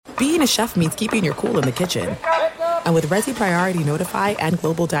being a chef means keeping your cool in the kitchen. And with Resi Priority Notify and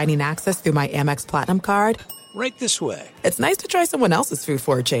Global Dining Access through my Amex Platinum card, right this way. It's nice to try someone else's food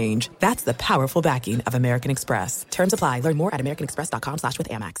for a change. That's the powerful backing of American Express. Terms apply. Learn more at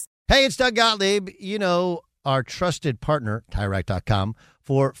americanexpress.com/withAmex. Hey, it's Doug Gottlieb. You know, our trusted partner, TireRack.com,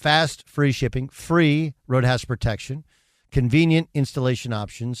 for fast, free shipping, free road hazard protection, convenient installation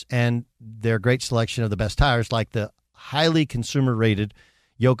options, and their great selection of the best tires like the highly consumer-rated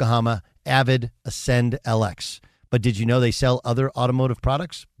Yokohama Avid Ascend LX. But did you know they sell other automotive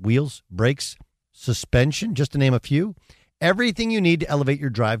products? Wheels, brakes, suspension, just to name a few. Everything you need to elevate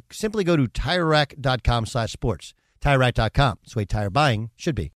your drive. Simply go to TireRack.com/sports. TireRack.com. It's the way tire buying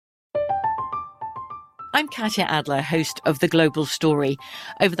should be. I'm Katya Adler, host of The Global Story.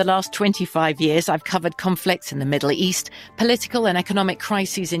 Over the last 25 years, I've covered conflicts in the Middle East, political and economic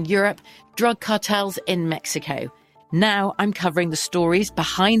crises in Europe, drug cartels in Mexico. Now I'm covering the stories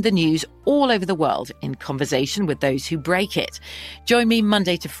behind the news all over the world in conversation with those who break it. Join me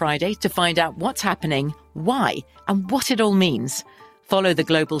Monday to Friday to find out what's happening, why, and what it all means. Follow The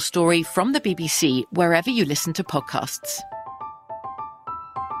Global Story from the BBC wherever you listen to podcasts.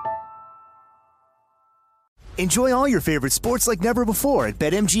 Enjoy all your favorite sports like never before at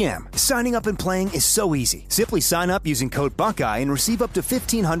BetMGM. Signing up and playing is so easy. Simply sign up using code Buckeye and receive up to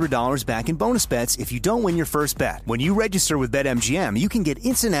 $1,500 back in bonus bets if you don't win your first bet. When you register with BetMGM, you can get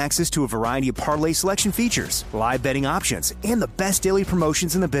instant access to a variety of parlay selection features, live betting options, and the best daily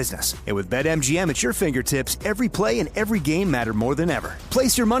promotions in the business. And with BetMGM at your fingertips, every play and every game matter more than ever.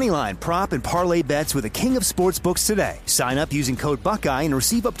 Place your moneyline, prop, and parlay bets with the king of sportsbooks today. Sign up using code Buckeye and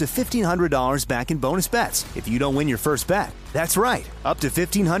receive up to $1,500 back in bonus bets if you don't win your first bet. That's right, up to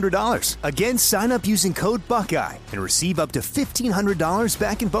 $1,500. Again, sign up using code Buckeye and receive up to $1,500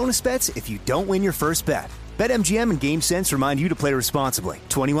 back in bonus bets if you don't win your first bet. BetMGM and GameSense remind you to play responsibly.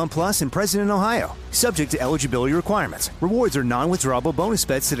 21 plus and present in Ohio. Subject to eligibility requirements. Rewards are non-withdrawable bonus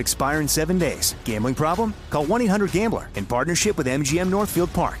bets that expire in 7 days. Gambling problem? Call 1-800-GAMBLER in partnership with MGM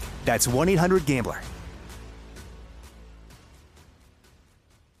Northfield Park. That's 1-800-GAMBLER.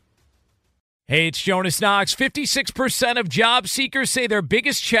 Hey, it's Jonas Knox. 56% of job seekers say their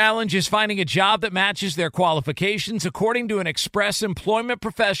biggest challenge is finding a job that matches their qualifications, according to an Express Employment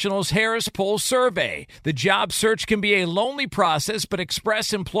Professionals Harris Poll survey. The job search can be a lonely process, but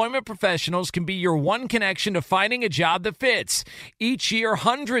Express Employment Professionals can be your one connection to finding a job that fits. Each year,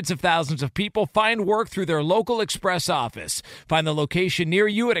 hundreds of thousands of people find work through their local Express office. Find the location near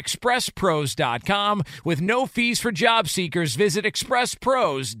you at expresspros.com. With no fees for job seekers, visit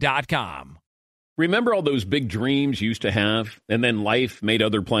expresspros.com. Remember all those big dreams you used to have, and then life made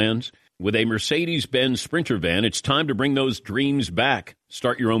other plans? With a Mercedes-Benz Sprinter van, it's time to bring those dreams back.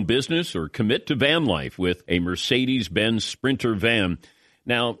 Start your own business or commit to van life with a Mercedes-Benz Sprinter van.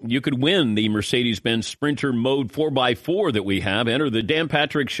 Now, you could win the Mercedes-Benz Sprinter Mode 4x4 that we have. Enter the Dan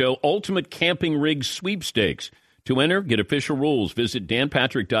Patrick Show Ultimate Camping Rig Sweepstakes. To enter, get official rules. Visit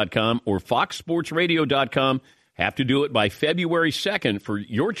danpatrick.com or foxsportsradio.com. Have to do it by February 2nd for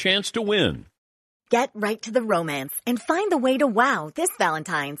your chance to win. Get right to the romance and find the way to wow this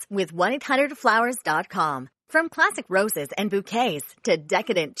Valentine's with 1-800-Flowers.com. From classic roses and bouquets to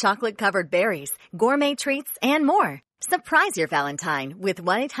decadent chocolate-covered berries, gourmet treats, and more. Surprise your Valentine with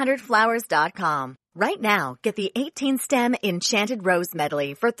 1-800-Flowers.com. Right now, get the 18-stem Enchanted Rose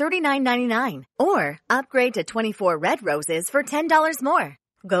Medley for $39.99 or upgrade to 24 red roses for $10 more.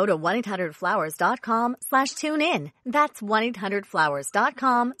 Go to 1-800-Flowers.com/tune-in. That's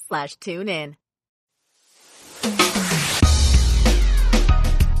 1-800-Flowers.com/tune-in.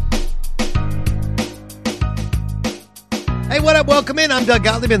 Hey, what up? Welcome in. I'm Doug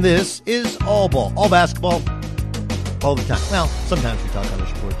Gottlieb, and this is All Ball. All basketball, all the time. Well, sometimes we talk other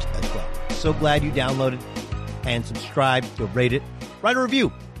sports as well. So glad you downloaded and subscribed. So rate it. Write a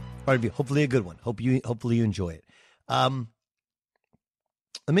review. Hopefully a good one. Hopefully you enjoy it. Let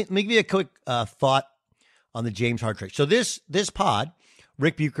me give you a quick thought on the James Harden trade. So this pod,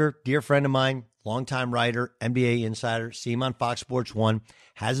 Rick Bucher, dear friend of mine, longtime writer, NBA insider, see him on Fox Sports 1,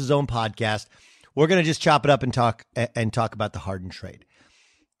 has his own podcast. We're going to just chop it up and talk about the Harden trade.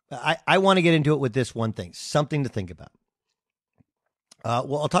 I want to get into it with this one thing, something to think about.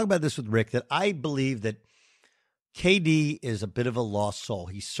 Well, I'll talk about this with Rick, that I believe that KD is a bit of a lost soul.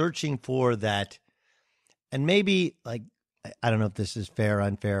 He's searching for that, and maybe, like, I don't know if this is fair or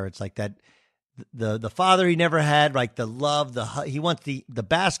unfair. It's like that the father he never had, like the love, he wants the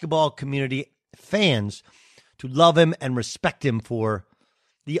basketball community fans to love him and respect him for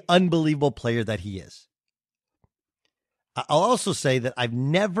the unbelievable player that he is. I'll also say that I've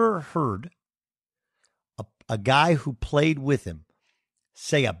never heard a guy who played with him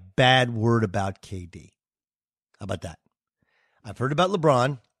say a bad word about KD. How about that? I've heard about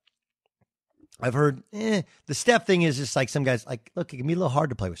LeBron. I've heard the Steph thing is just like some guys like, look, it can be a little hard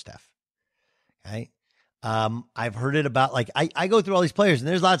to play with Steph. Okay. I've heard it about like, I go through all these players and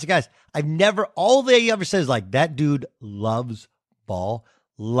there's lots of guys. All they ever says like that dude loves ball,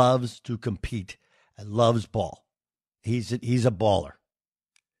 loves to compete, and loves ball. He's a baller.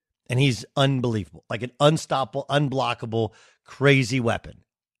 And he's unbelievable, like an unstoppable, unblockable, crazy weapon.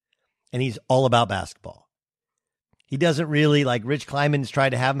 And he's all about basketball. He doesn't really, like Rich Kleiman's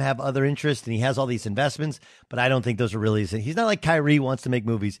tried to have him have other interests, and he has all these investments, but I don't think those are really his. He's not like Kyrie wants to make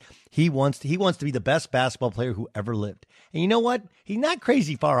movies. He wants to be the best basketball player who ever lived. And you know what? He's not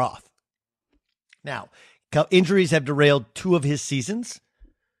crazy far off. Now, injuries have derailed 2 of his seasons,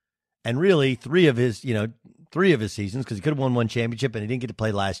 and really 3 of his seasons, because he could have won 1 championship and he didn't get to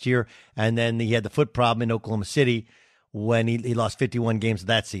play last year. And then he had the foot problem in Oklahoma City when he lost 51 games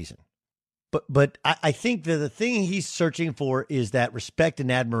that season. But I think that the thing he's searching for is that respect and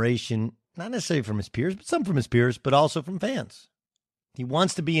admiration, not necessarily from his peers, but some from his peers, but also from fans. He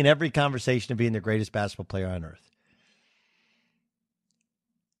wants to be in every conversation of being the greatest basketball player on earth.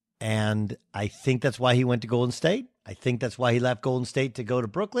 And I think that's why he went to Golden State. I think that's why he left Golden State to go to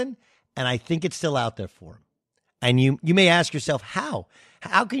Brooklyn. And I think it's still out there for him. And you may ask yourself, how?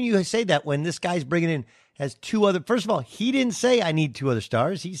 How can you say that when this guy's bringing in has 2 other? First of all, he didn't say I need 2 other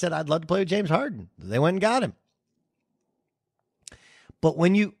stars. He said I'd love to play with James Harden. They went and got him. But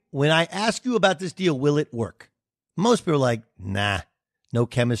when I ask you about this deal, will it work? Most people are like, nah, no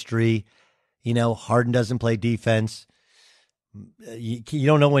chemistry. Harden doesn't play defense. You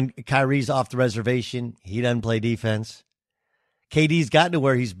don't know when Kyrie's off the reservation. He doesn't play defense. KD's gotten to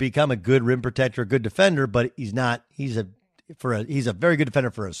where he's become a good rim protector, a good defender, but he's not. He's a very good defender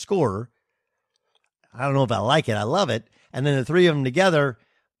for a scorer. I don't know if I like it. I love it. And then the 3 of them together,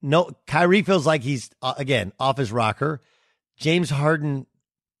 Kyrie feels like he's, again, off his rocker. James Harden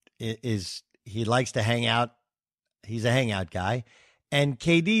he likes to hang out. He's a hangout guy. And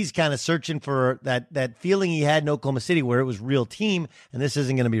KD's kind of searching for that feeling he had in Oklahoma City where it was real team, and this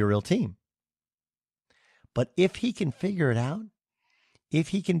isn't going to be a real team. But if he can figure it out, if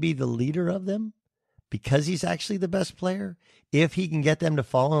he can be the leader of them, because he's actually the best player, if he can get them to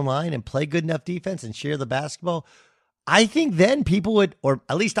fall in line and play good enough defense and share the basketball, I think then people would, or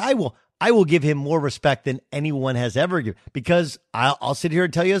at least I will give him more respect than anyone has ever given, because I'll sit here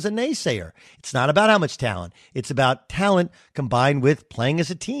and tell you as a naysayer, it's not about how much talent. It's about talent combined with playing as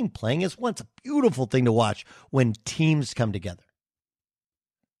a team, playing as one. It's a beautiful thing to watch when teams come together.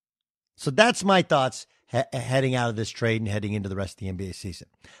 So that's my thoughts heading out of this trade and heading into the rest of the NBA season.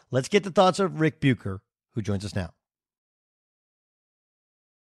 Let's get the thoughts of Rick Bucher, who joins us now.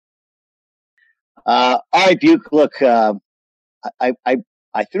 All right, Buch, look, I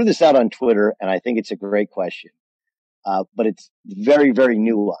threw this out on Twitter, and I think it's a great question, but it's very, very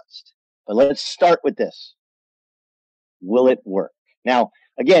nuanced. But let's start with this. Will it work? Now,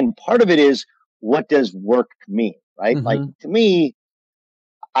 again, part of it is, what does work mean, right? Mm-hmm. Like, to me,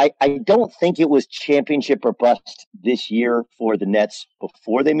 I don't think it was championship or bust this year for the Nets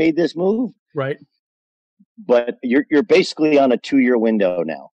before they made this move. Right. But you're basically on a 2-year window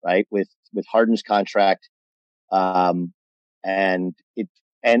now, right? With Harden's contract. And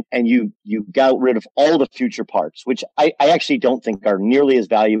you got rid of all the future parts, which I actually don't think are nearly as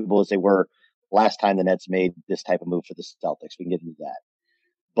valuable as they were last time the Nets made this type of move for the Celtics. We can get into that.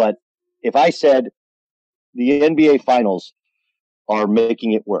 But if I said the NBA Finals are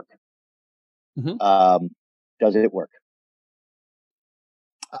making it work, mm-hmm. Does it work?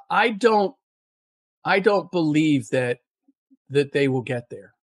 I don't believe that they will get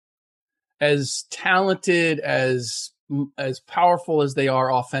there. As talented, as powerful as they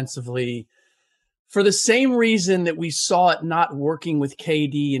are offensively, for the same reason that we saw it not working with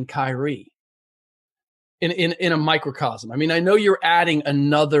KD and Kyrie in a microcosm. I mean, I know you're adding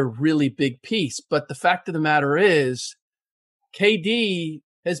another really big piece, but the fact of the matter is KD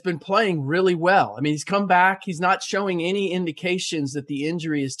has been playing really well. I mean, he's come back. He's not showing any indications that the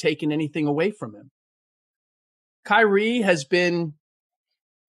injury has taken anything away from him. Kyrie has been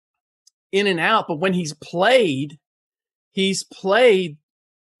in and out, but when he's played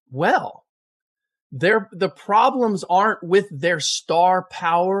well. The problems aren't with their star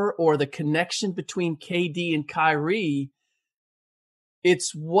power or the connection between KD and Kyrie.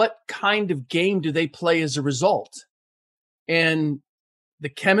 It's what kind of game do they play as a result? And the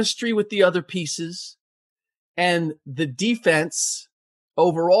chemistry with the other pieces and the defense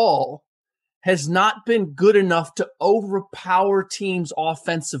overall has not been good enough to overpower teams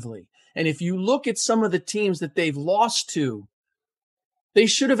offensively. And if you look at some of the teams that they've lost to, They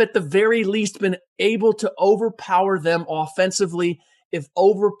should have at the very least been able to overpower them offensively if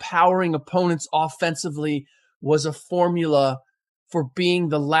overpowering opponents offensively was a formula for being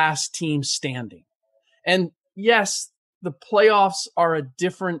the last team standing. And yes, the playoffs are a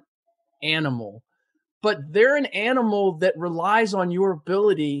different animal, but they're an animal that relies on your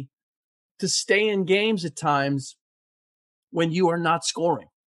ability to stay in games at times when you are not scoring.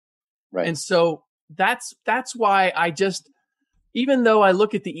 Right. And so that's why I just, even though I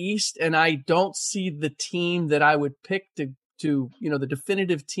look at the East and I don't see the team that I would pick to the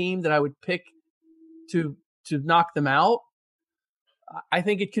definitive team that I would pick to knock them out, I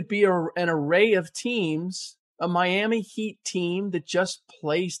think it could be an array of teams, a Miami Heat team that just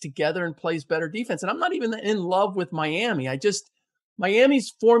plays together and plays better defense. And I'm not even in love with Miami.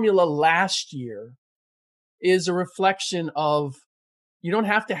 Miami's formula last year is a reflection of you don't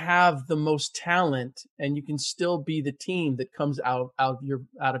have to have the most talent and you can still be the team that comes out of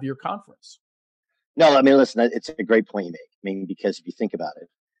your conference. No, I mean, listen, it's a great point you make. I mean, because if you think about it,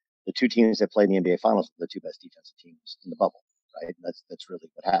 the two teams that played in the NBA Finals are the two best defensive teams in the bubble, right? That's really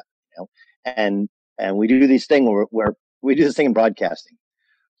what happened, And we do this thing where we do this thing in broadcasting,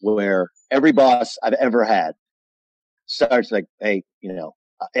 where every boss I've ever had starts like, hey,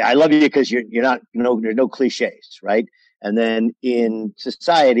 I love you because you're not, there's no cliches, right? And then in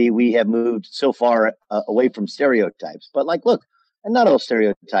society, we have moved so far away from stereotypes. But look, and not all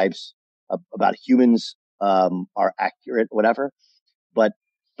stereotypes about humans are accurate, whatever. But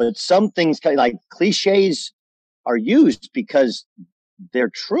some things like cliches are used because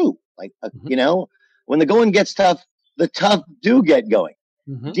they're true. When the going gets tough, the tough do get going.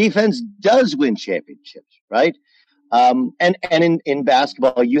 Mm-hmm. Defense does win championships, right? And in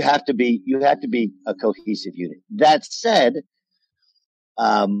basketball, you have to be a cohesive unit. That said,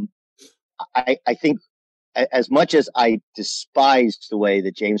 I think as much as I despise the way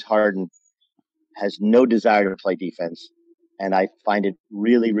that James Harden has no desire to play defense, and I find it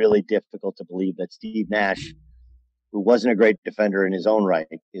really, really difficult to believe that Steve Nash, who wasn't a great defender in his own right,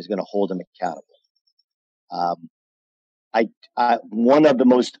 is going to hold him accountable. One of the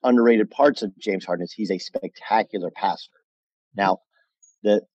most underrated parts of James Harden is he's a spectacular passer. Now,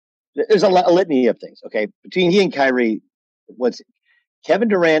 there's a litany of things. Okay, between he and Kyrie, Kevin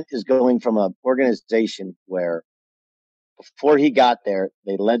Durant is going from an organization where before he got there,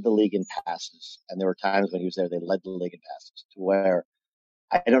 they led the league in passes, and there were times when he was there, they led the league in passes. To where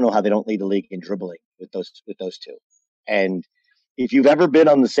I don't know how they don't lead the league in dribbling with those two. And if you've ever been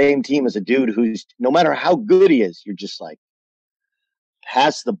on the same team as a dude who's, no matter how good he is, you're just like,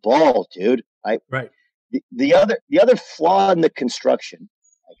 pass the ball, dude. Right. The other flaw in the construction,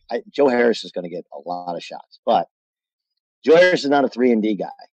 Joe Harris is going to get a lot of shots, but Joe Harris is not a 3-and-D guy.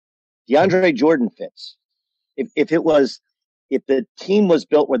 DeAndre Jordan fits. If the team was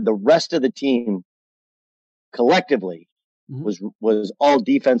built where the rest of the team collectively was all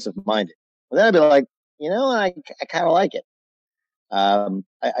defensive minded, well, then I'd be like, I kind of like it.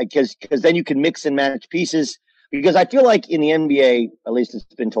 Because then you can mix and match pieces. Because I feel like in the NBA, at least it's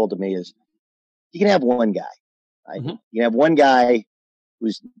been told to me, is you can have one guy, right? Mm-hmm. You can have one guy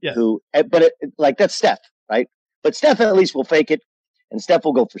that's Steph, right? But Steph at least will fake it, and Steph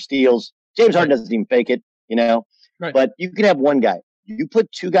will go for steals. James Harden doesn't even fake it, Right. But you can have one guy. You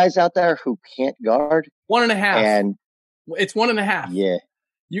put two guys out there who can't guard. 1.5. And it's 1.5. Yeah.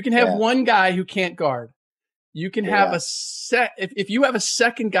 You can have one guy who can't guard. You can have if you have a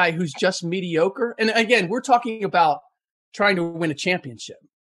second guy who's just mediocre. And again, we're talking about trying to win a championship.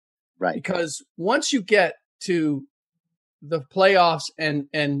 Right. Because once you get to the playoffs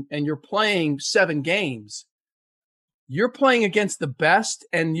and you're playing 7 games, you're playing against the best,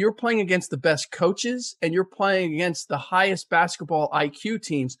 and you're playing against the best coaches, and you're playing against the highest basketball IQ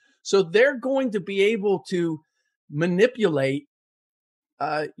teams. So they're going to be able to manipulate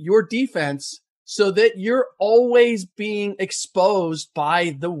your defense so that you're always being exposed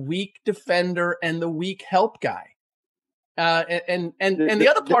by the weak defender and the weak help guy. And the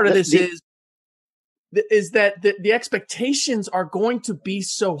other part of this is that the expectations are going to be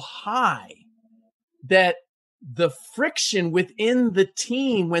so high that the friction within the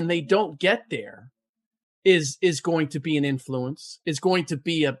team when they don't get there is going to be an influence, is going to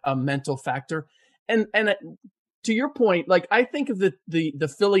be a mental factor. And to your point, I think of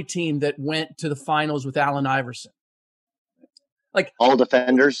the Philly team that went to the finals with Allen Iverson. All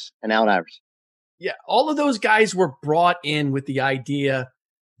defenders and Allen Iverson. Yeah, all of those guys were brought in with the idea,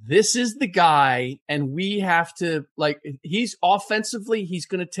 this is the guy, and we have to, he's offensively, he's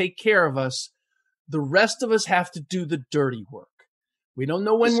going to take care of us. The rest of us have to do the dirty work. We don't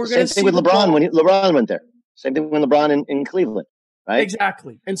know when we're going to see Same thing with LeBron when LeBron went there. Same thing when LeBron in Cleveland. right?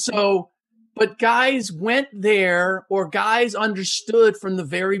 Exactly. And so, but guys went there, or guys understood from the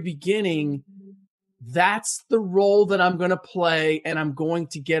very beginning, that's the role that I'm going to play, and I'm going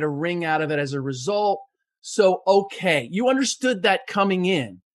to get a ring out of it as a result. So, okay, you understood that coming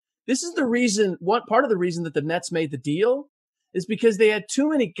in. This is the reason, part of the reason that the Nets made the deal is because they had too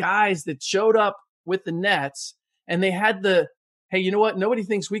many guys that showed up with the Nets, and they had hey, you know what? Nobody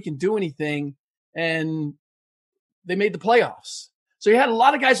thinks we can do anything, and they made the playoffs. So you had a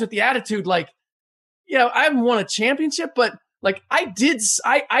lot of guys with the attitude like, I haven't won a championship, but like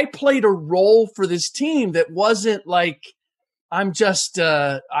I played a role for this team that wasn't like I'm just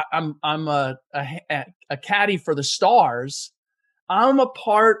I'm a caddy for the stars. I'm a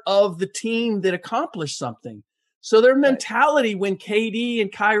part of the team that accomplished something. So their mentality when KD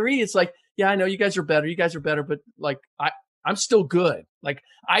and Kyrie, it's like, yeah, I know you guys are better, but like I'm still good. Like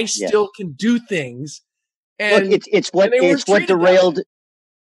I still can do things. And look, it's what derailed,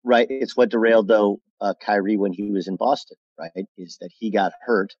 right? It's what derailed though Kyrie when he was in Boston, right? Is that he got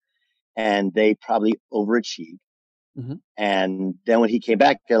hurt, and they probably overachieved. Mm-hmm. And then when he came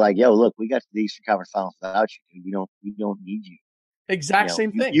back, they're like, "Yo, look, we got to the Eastern Conference Finals without you. We don't need you."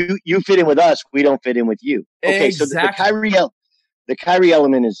 Same thing. You fit in with us. We don't fit in with you. Okay, exactly. So the Kyrie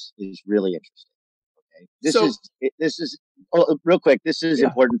element is really interesting. Okay, this is real quick. This is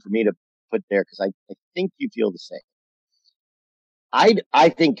important for me to put there because I think you feel the same. I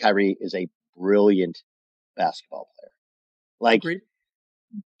think Kyrie is a brilliant basketball player. Like, agreed.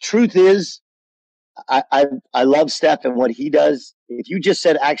 Truth is, I love Steph and what he does. If you just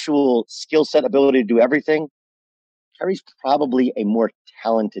said actual skill set, ability to do everything, Kyrie's probably a more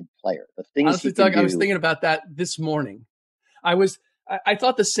talented player. The things honestly, Doug, I was thinking about that this morning. I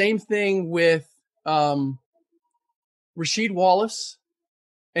thought the same thing with Rasheed Wallace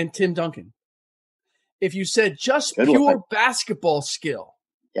and Tim Duncan. If you said just pure basketball skill,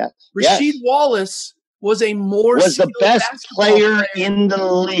 Rasheed Wallace was the best player in the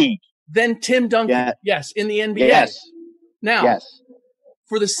league than Tim Duncan. Yes, in the NBA. Now,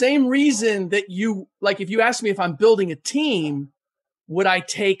 for the same reason that if you ask me if I'm building a team, would I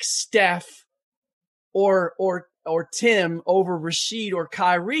take Steph or Tim over Rasheed or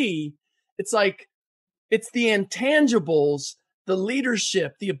Kyrie? It's like, it's the intangibles, the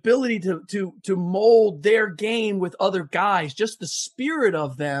leadership, the ability to mold their game with other guys, just the spirit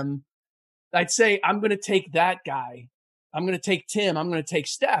of them. I'd say I'm going to take that guy. I'm going to take Tim. I'm going to take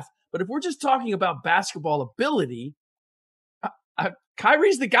Steph. But if we're just talking about basketball ability,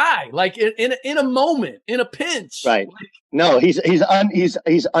 Kyrie's the guy. Like in a moment, in a pinch. Right. No, he's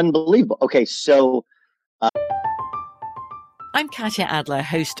unbelievable. Okay, so. I'm Katya Adler,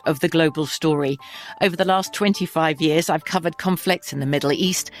 host of The Global Story. Over the last 25 years, I've covered conflicts in the Middle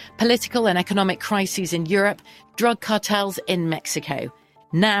East, political and economic crises in Europe, drug cartels in Mexico.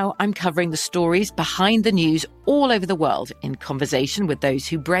 Now I'm covering the stories behind the news all over the world in conversation with those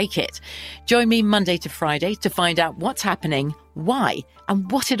who break it. Join me Monday to Friday to find out what's happening, why, and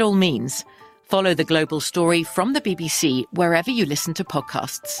what it all means. Follow The Global Story from the BBC wherever you listen to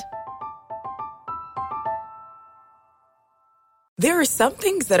podcasts. There are some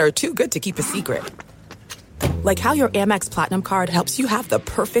things that are too good to keep a secret. Like how your Amex Platinum card helps you have the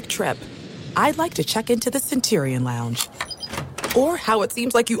perfect trip. I'd like to check into the Centurion Lounge. Or how it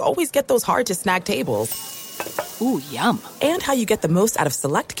seems like you always get those hard-to-snag tables. Ooh, yum. And how you get the most out of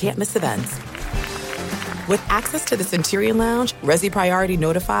select can't-miss events. With access to the Centurion Lounge, Resi Priority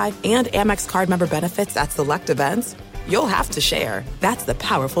Notify, and Amex card member benefits at select events, you'll have to share. That's the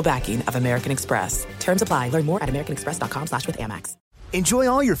powerful backing of American Express. Terms apply. Learn more at americanexpress.com/withAmex. Enjoy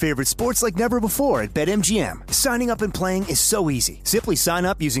all your favorite sports like never before at BetMGM. Signing up and playing is so easy. Simply sign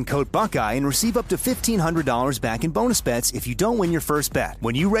up using code Buckeye and receive up to $1,500 back in bonus bets if you don't win your first bet.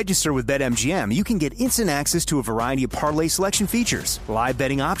 When you register with BetMGM, you can get instant access to a variety of parlay selection features, live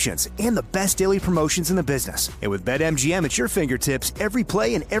betting options, and the best daily promotions in the business. And with BetMGM at your fingertips, every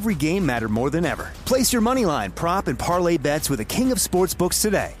play and every game matter more than ever. Place your moneyline, prop, and parlay bets with the king of sportsbooks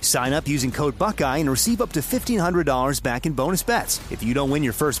today. Sign up using code Buckeye and receive up to $1,500 back in bonus bets if you don't win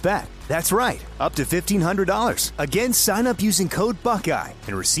your first bet. That's right, up to $1,500. Again, sign up using code Buckeye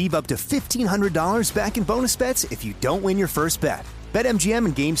and receive up to $1,500 back in bonus bets if you don't win your first bet. BetMGM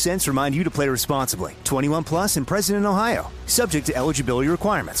and GameSense remind you to play responsibly. 21 plus and present in Ohio. Subject to eligibility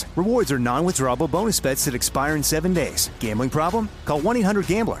requirements. Rewards are non-withdrawable bonus bets that expire in 7 days. Gambling problem? Call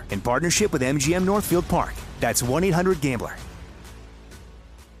 1-800-GAMBLER in partnership with MGM Northfield Park. That's 1-800-GAMBLER.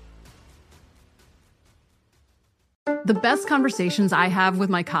 The best conversations I have with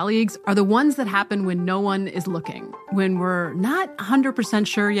my colleagues are the ones that happen when no one is looking, when we're not 100%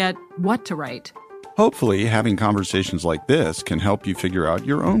 sure yet what to write. Hopefully, having conversations like this can help you figure out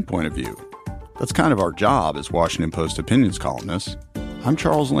your own point of view. That's kind of our job as Washington Post opinions columnists. I'm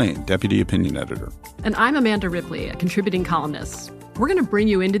Charles Lane, Deputy Opinion Editor. And I'm Amanda Ripley, a contributing columnist. We're going to bring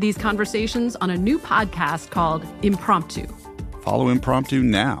you into these conversations on a new podcast called Impromptu. Follow Impromptu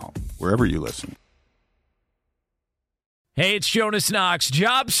now, wherever you listen. Hey, it's Jonas Knox.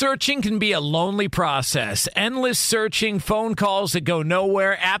 Job searching can be a lonely process. Endless searching, phone calls that go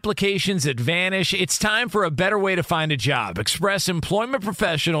nowhere, applications that vanish. It's time for a better way to find a job. Express Employment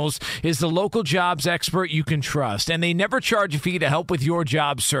Professionals is the local jobs expert you can trust, and they never charge a fee to help with your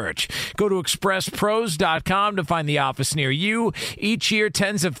job search. Go to expresspros.com to find the office near you. Each year,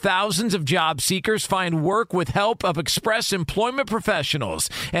 tens of thousands of job seekers find work with help of Express Employment Professionals,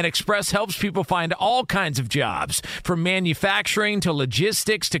 and Express helps people find all kinds of jobs, from manufacturing to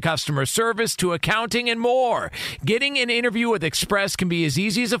logistics to customer service to accounting and more. Getting an interview with Express can be as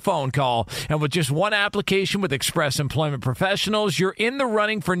easy as a phone call, and with just one application with Express Employment Professionals, you're in the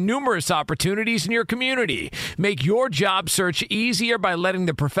running for numerous opportunities in your community. Make your job search easier by letting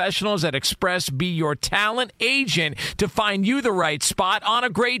the professionals at Express be your talent agent to find you the right spot on a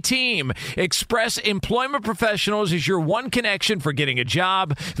great team. Express Employment Professionals is your one connection for getting a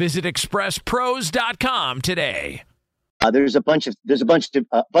job. Visit expresspros.com today. There's a bunch of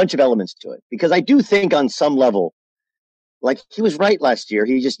elements to it, because I do think on some level, like, he was right last year.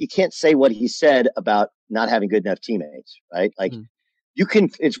 You can't say what he said about not having good enough teammates, right? Like,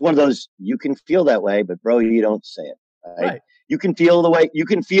 it's one of those, you can feel that way, but bro, you don't say it, right? You can feel the way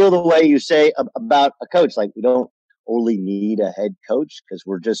you say about a coach. Like, we don't only need a head coach because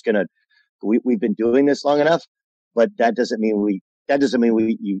we've been doing this long enough, but that doesn't mean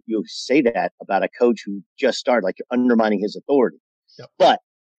you say that about a coach who just started, like, you're undermining his authority. Yep. But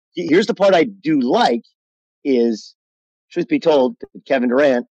here's the part I do like is, truth be told, Kevin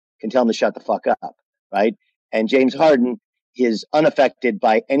Durant can tell him to shut the fuck up, right? And James Harden is unaffected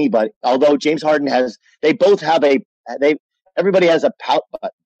by anybody. Although James Harden everybody has a pout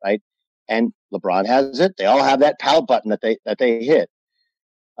button, right? And LeBron has it. They all have that pout button that they hit.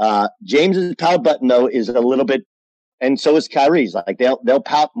 James's pout button, though, is a little bit. And so is Kyrie's. Like, they'll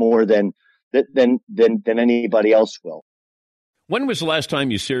pout more than anybody else will. When was the last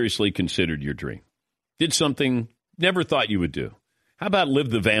time you seriously considered your dream? Did something never thought you would do? How about live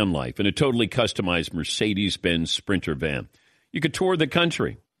the van life in a totally customized Mercedes-Benz Sprinter van? You could tour the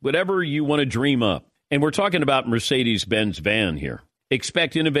country, whatever you want to dream up. And we're talking about Mercedes-Benz van here.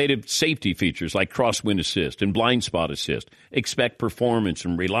 Expect innovative safety features like crosswind assist and blind spot assist. Expect performance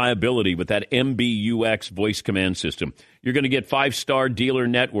and reliability with that MBUX voice command system. You're going to get 5-star dealer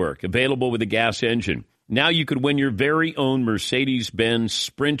network available with a gas engine. Now you could win your very own Mercedes-Benz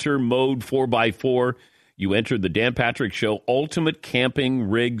Sprinter Mode 4x4. You enter the Dan Patrick Show Ultimate Camping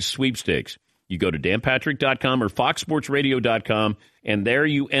Rig Sweepstakes. You go to danpatrick.com or foxsportsradio.com, and there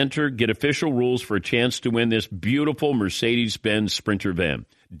you enter, get official rules for a chance to win this beautiful Mercedes-Benz Sprinter van.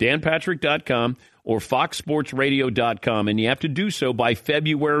 danpatrick.com or foxsportsradio.com, and you have to do so by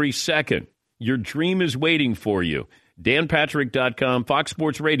February 2nd. Your dream is waiting for you. danpatrick.com,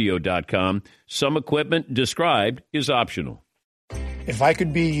 foxsportsradio.com. Some equipment described is optional. If I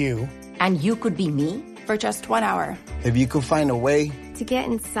could be you. And you could be me? For just 1 hour. If you could find a way to get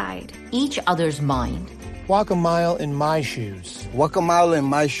inside each other's mind. Walk a mile in my shoes. Walk a mile in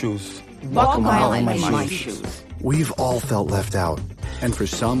my shoes. Walk a mile in my shoes. We've all felt left out. And for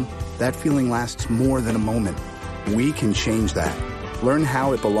some, that feeling lasts more than a moment. We can change that. Learn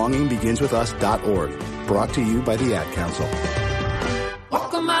how at belongingbeginswithus.org. Brought to you by the Ad Council.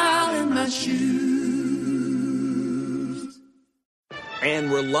 Walk a mile in my shoes.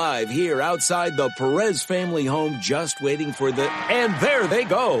 And we're live here outside the Perez family home, just waiting for and there they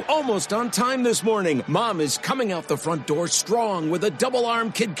go. Almost on time this morning. Mom is coming out the front door strong with a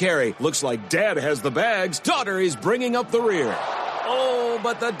double-arm kid carry. Looks like Dad has the bags. Daughter is bringing up the rear. Oh,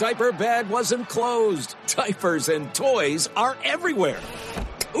 but the diaper bag wasn't closed. Diapers and toys are everywhere.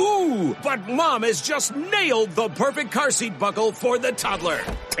 Ooh, but Mom has just nailed the perfect car seat buckle for the toddler.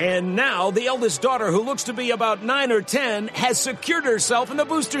 And now the eldest daughter, who looks to be about 9 or 10, has secured herself in the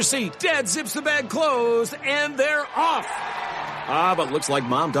booster seat. Dad zips the bag closed, and they're off. But looks like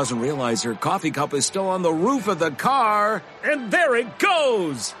Mom doesn't realize her coffee cup is still on the roof of the car. And there it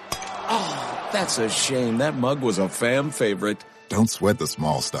goes. Oh, that's a shame. That mug was a fam favorite. Don't sweat the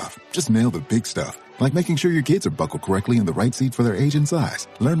small stuff. Just nail the big stuff. Like making sure your kids are buckled correctly in the right seat for their age and size.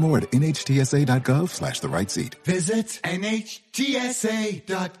 Learn more at nhtsa.gov/the right seat. Visit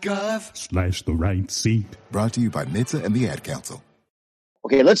nhtsa.gov/the right seat. Brought to you by NHTSA and the Ad Council.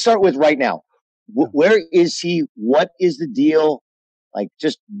 Okay, let's start with right now. Where is he? What is the deal? Like,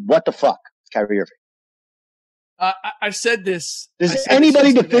 just what the fuck, Kyrie Irving? I've said this. Does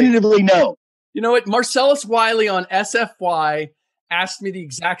anybody definitively know? You know what? Marcellus Wiley on SFY asked me the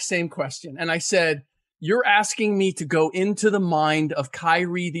exact same question. And I said, you're asking me to go into the mind of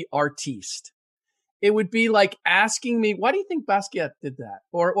Kyrie the artiste. It would be like asking me, why do you think Basquiat did that?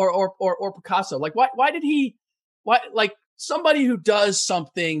 Or Picasso? Like, why did he, like somebody who does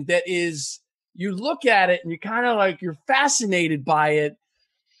something that is, you look at it and you kind of like, you're fascinated by it,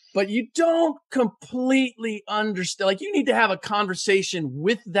 but you don't completely understand. Like, you need to have a conversation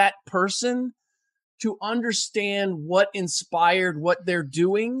with that person to understand what inspired what they're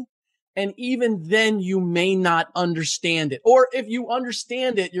doing. And even then you may not understand it. Or if you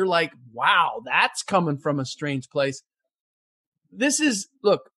understand it, you're like, wow, that's coming from a strange place.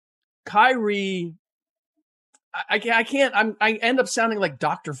 Look, Kyrie, I end up sounding like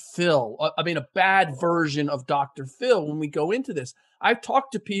Dr. Phil. I mean, a bad version of Dr. Phil when we go into this. I've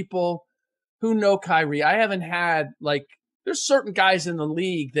talked to people who know Kyrie. I haven't had, like, there's certain guys in the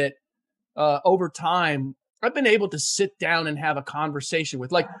league that over time I've been able to sit down and have a conversation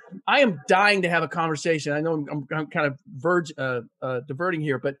with. Like, I am dying to have a conversation. I know I'm kind of diverting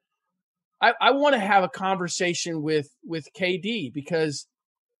here, but I want to have a conversation with KD because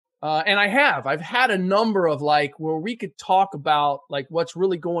and I've had a number of, like, where we could talk about, like, what's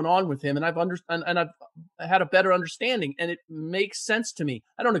really going on with him. And I've had a better understanding, and it makes sense to me.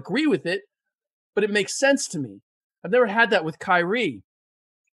 I don't agree with it, but it makes sense to me. I've never had that with Kyrie,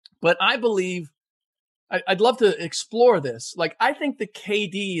 but I believe I'd love to explore this. Like, I think the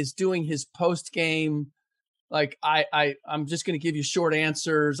KD is doing his post game. Like, I'm just going to give you short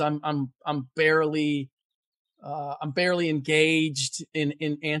answers. I'm barely engaged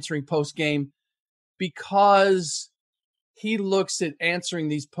in answering post game because he looks at answering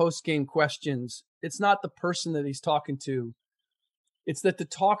these post game questions. It's not the person that he's talking to. It's that to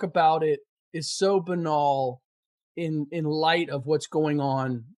talk about it is so banal in light of what's going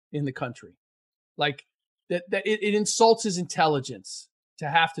on in the country. Like, that it insults his intelligence to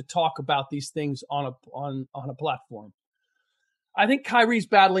have to talk about these things on a platform. I think Kyrie's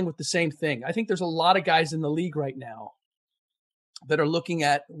battling with the same thing. I think there's a lot of guys in the league right now that are looking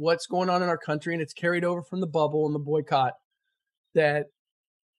at what's going on in our country, and it's carried over from the bubble and the boycott, that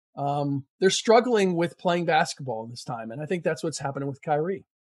they're struggling with playing basketball this time. And I think that's what's happening with Kyrie.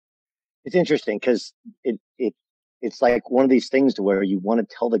 It's interesting because it's like one of these things to where you want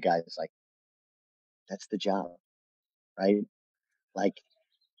to tell the guys, like, that's the job, right? Like,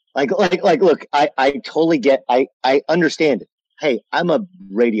 look, I totally get, I understand it. Hey, I'm a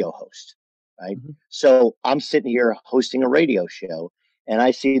radio host, right? Mm-hmm. So I'm sitting here hosting a radio show and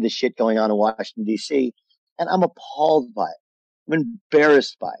I see the shit going on in Washington, D.C., and I'm appalled by it. I'm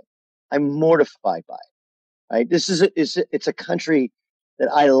embarrassed by it. I'm mortified by it, right? It's a country that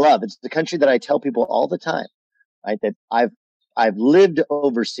I love. It's the country that I tell people all the time, right? That I've lived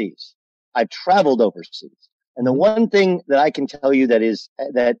overseas. I've traveled overseas. And the one thing that I can tell you that is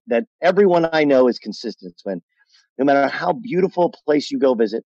that everyone I know is consistent when no matter how beautiful a place you go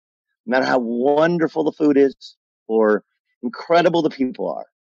visit, no matter how wonderful the food is or incredible the people are,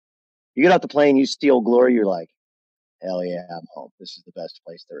 you get off the plane, you see Old Glory, you're like, hell yeah, I'm home. This is the best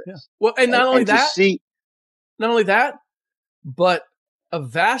place there is. Yeah. Well, and not only that, but a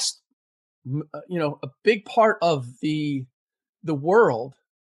vast, a big part of the world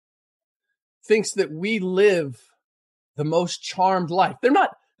thinks that we live the most charmed life. They're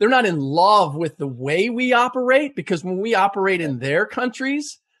not in love with the way we operate, because when we operate in their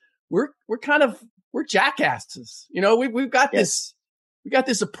countries, we're jackasses. We've got this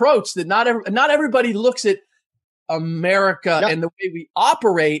approach that not everybody looks at America and the way we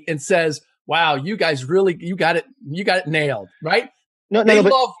operate and says, wow, you guys really, you got it nailed, right? They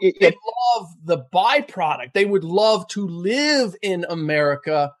love the byproduct. They would love to live in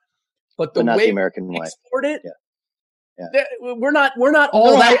America, but the way we export it, we're not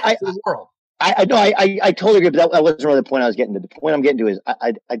all that in the world. I know. I totally agree, but that wasn't really the point I was getting to. The point I'm getting to is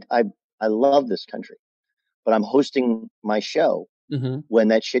I love this country, but I'm hosting my show when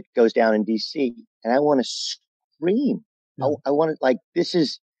that shit goes down in DC, and I want to scream. I want to,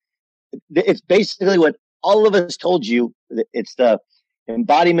 it's basically what all of us told you. It's the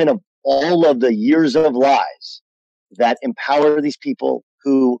embodiment of all of the years of lies that empower these people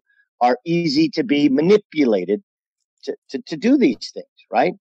who are easy to be manipulated to do these things,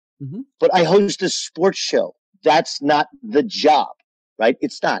 right? Mm-hmm. But I host a sports show. That's not the job, right?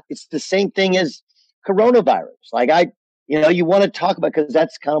 It's not. It's the same thing as coronavirus. You want to talk about, because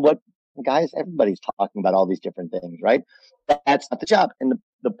that's kind of what, guys, everybody's talking about all these different things, right? That's not the job. And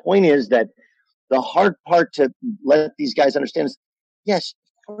the point is that the hard part to let these guys understand is, yes,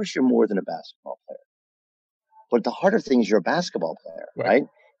 of course you're more than a basketball player. But the harder thing is you're a basketball player, right?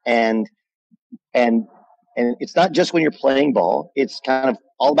 And it's not just when you're playing ball. It's kind of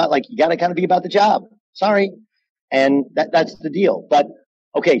all about, like, you got to kind of be about the job. Sorry. And that's the deal. But,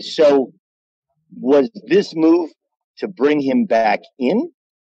 okay, so was this move to bring him back in,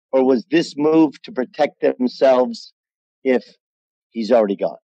 or was this move to protect themselves if he's already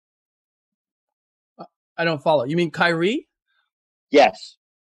gone? I don't follow. You mean Kyrie? Yes.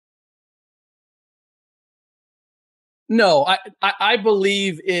 No, I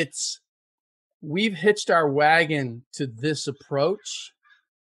believe we've hitched our wagon to this approach,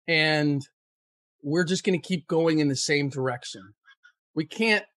 and we're just going to keep going in the same direction. We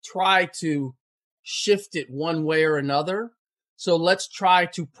can't try to shift it one way or another. So let's try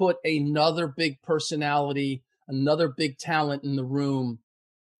to put another big personality, another big talent in the room,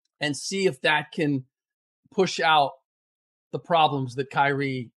 and see if that can push out the problems that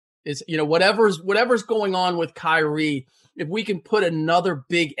Kyrie is, whatever's going on with Kyrie. If we can put another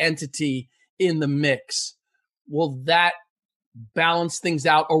big entity in the mix, will that balance things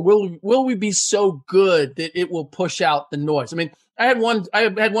out, or will we be so good that it will push out the noise? I mean, I had one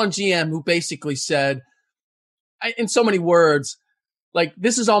GM who basically said, in so many words, like,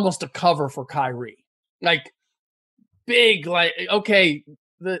 this is almost a cover for Kyrie. Like, big, like, okay,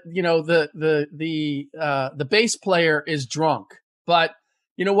 the bass player is drunk, but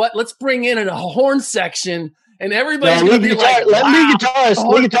you know what? Let's bring in a horn section, and everybody's going to be like, let wow, me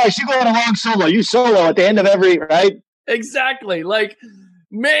guitarist, you go on a long solo. You solo at the end of every, right? Exactly. Like,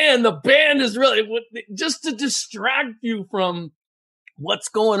 man, the band is really just to distract you from what's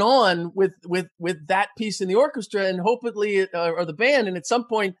going on with that piece in the orchestra, and hopefully, or the band. And at some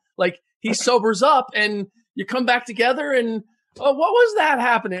point, like, he sobers up and you come back together and, oh, what was that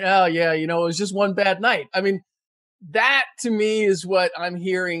happening? Oh yeah. It was just one bad night. I mean, that to me is what I'm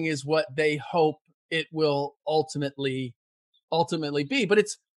hearing is what they hope it will ultimately be. But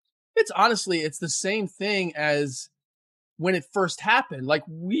it's honestly, it's the same thing as when it first happened. Like,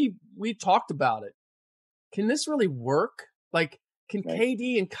 we talked about it. Can this really work? Like, can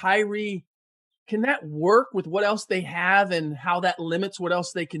KD and Kyrie, can that work with what else they have and how that limits what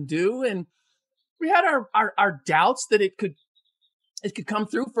else they can do? And we had our doubts that it could come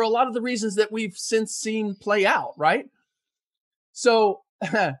through for a lot of the reasons that we've since seen play out, right? So,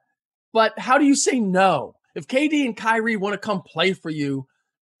 but how do you say no? If KD and Kyrie want to come play for you,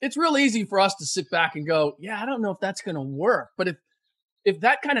 it's real easy for us to sit back and go, yeah, I don't know if that's going to work. But if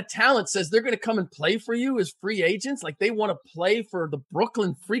that kind of talent says they're going to come and play for you as free agents, like they want to play for the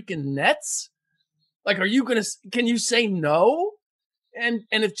Brooklyn freaking Nets, like, can you say no? And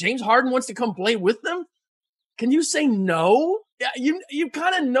if James Harden wants to come play with them, can you say no? You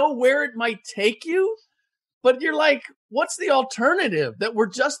kind of know where it might take you, but you're like, what's the alternative? That we're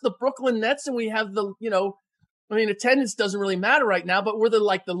just the Brooklyn Nets and we have attendance doesn't really matter right now, but we're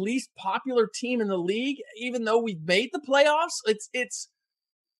the least popular team in the league, even though we've made the playoffs. It's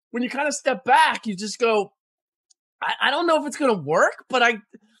when you kind of step back, you just go, I don't know if it's going to work, but I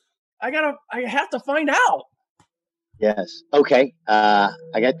have to find out. Yes. Okay. I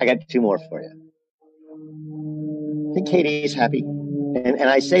got two more for you. I think KD is happy. And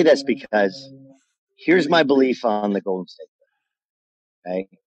I say this because here's my belief on the Golden State. Okay.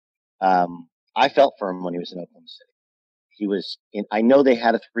 I felt for him when he was in Oklahoma City. He was in, I know they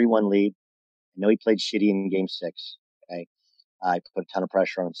had a 3-1 lead. I know he played shitty in game 6. Okay. I put a ton of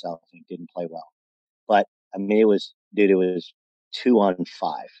pressure on himself and he didn't play well. But I mean, it was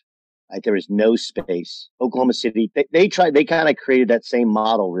 2-on-5. Right? There was no space. Oklahoma City, they kind of created that same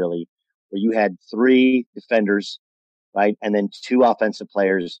model, really, where you had 3 defenders, right? And then 2 offensive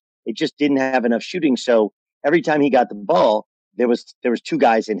players. It just didn't have enough shooting. So every time he got the ball, there was 2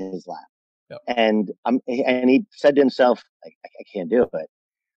 guys in his lap. Yep. And he said to himself, I can't do it.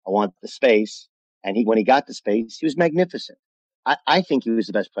 I want the space. And when he got the space, he was magnificent. I think he was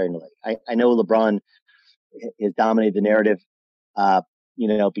the best player in the league. I know LeBron has dominated the narrative,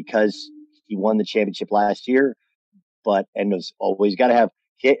 because he won the championship last year, and was always got to have,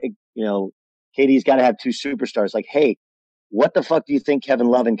 KD's got to have 2 superstars. Like, hey, what the fuck do you think Kevin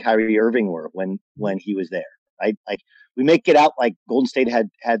Love and Kyrie Irving were when he was there? Right? Like, we make it out like Golden State had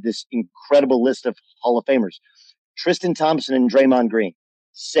this incredible list of Hall of Famers. Tristan Thompson and Draymond Green,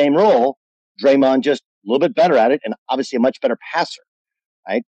 same role. Draymond just a little bit better at it, and obviously a much better passer,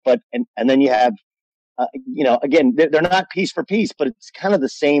 right? But and then you have, again, they're not piece for piece, but it's kind of the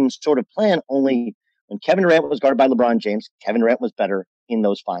same sort of plan. Only when Kevin Durant was guarded by LeBron James, Kevin Durant was better in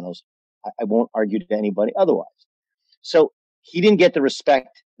those finals. I won't argue to anybody otherwise. So he didn't get the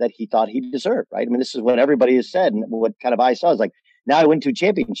respect that he thought he deserved, right? I mean, this is what everybody has said, and what kind of I saw is like, now I win 2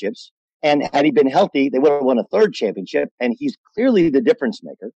 championships, And had he been healthy, they would have won a third championship. And he's clearly the difference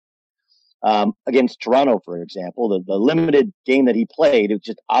maker. Against Toronto, for example, the limited game that he played, it was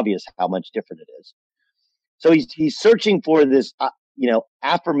just obvious how much different it is. So he's searching for this,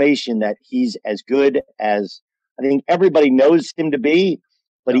 affirmation that he's as good as I think everybody knows him to be,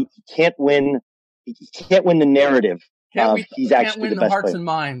 but he can't win. He can't win the narrative. He's actually win the best hearts player. and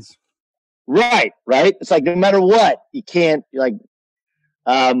minds. Right. It's like no matter what, he can't.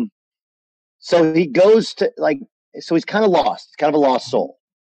 So he goes to so he's kind of lost. It's kind of a lost soul.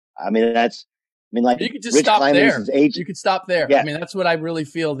 You could just Rich stop Kleiman there. is his agent. You could stop there. Yeah. That's what I really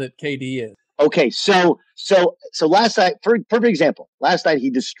feel that KD is. Okay, so last night, for perfect example, last night he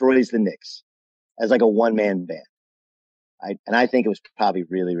destroys the Knicks as like a one-man band. And I think it was probably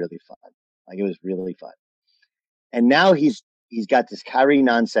really, really fun. Like it was really fun. And now he's got this Kyrie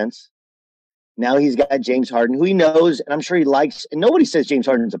nonsense. Now he's got James Harden, who he knows, and I'm sure he likes. And nobody says James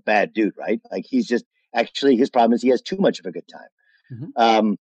Harden's a bad dude, right? Like he's just actually his problem is he has too much of a good time.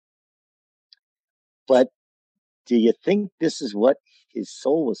 Mm-hmm. But do you think this is what his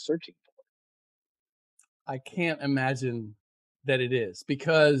soul was searching for? I can't imagine that it is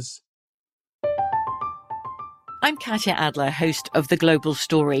because. I'm Katya Adler, host of The Global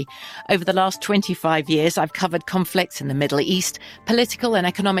Story. Over the last 25 years, I've covered conflicts in the Middle East, political and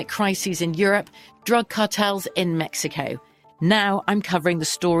economic crises in Europe, drug cartels in Mexico. Now I'm covering the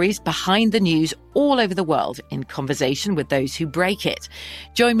stories behind the news all over the world in conversation with those who break it.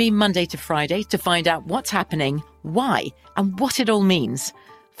 Join me Monday to Friday to find out what's happening, why, and what it all means.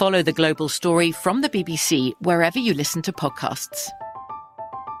 Follow The Global Story from the BBC wherever you listen to podcasts.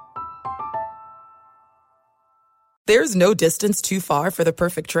 There's no distance too far for the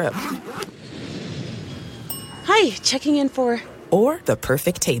perfect trip. Hi, checking in for... Or the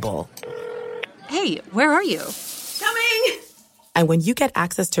perfect table. Hey, where are you? Coming! And when you get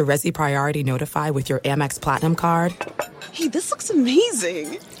access to Resi Priority Notify with your Amex Platinum card... Hey, this looks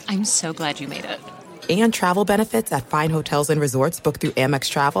amazing. I'm so glad you made it. And travel benefits at fine hotels and resorts booked through Amex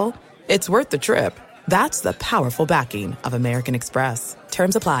Travel, it's worth the trip. That's the powerful backing of American Express.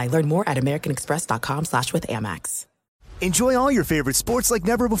 Terms apply. Learn more at americanexpress.com/withAmex. Enjoy all your favorite sports like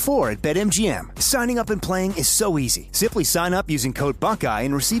never before at BetMGM. Signing up and playing is so easy. Simply sign up using code Buckeye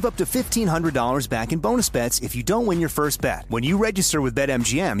and receive up to $1,500 back in bonus bets if you don't win your first bet. When you register with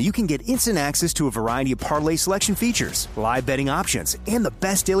BetMGM, you can get instant access to a variety of parlay selection features, live betting options, and the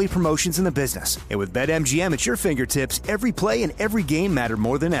best daily promotions in the business. And with BetMGM at your fingertips, every play and every game matter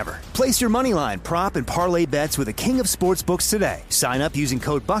more than ever. Place your moneyline, prop, and parlay bets with the king of sportsbooks today. Sign up using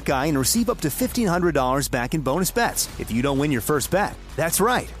code Buckeye and receive up to $1,500 back in bonus bets if you don't win your first bet. That's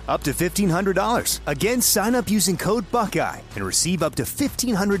right, up to $1,500. Again, sign up using code Buckeye and receive up to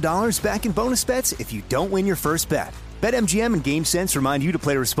 $1,500 back in bonus bets if you don't win your first bet. BetMGM and GameSense remind you to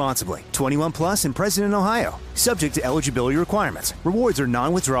play responsibly. 21 plus and present in Ohio. Subject to eligibility requirements. Rewards are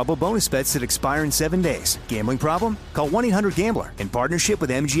non-withdrawable bonus bets that expire in 7 days. Gambling problem? Call 1-800-GAMBLER in partnership with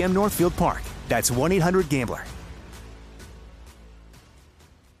MGM Northfield Park. That's 1-800-GAMBLER.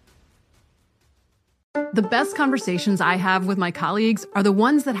 The best conversations I have with my colleagues are the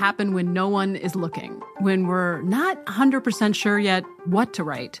ones that happen when no one is looking, when we're not 100% sure yet what to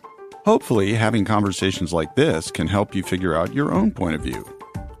write. Hopefully, having conversations like this can help you figure out your own point of view.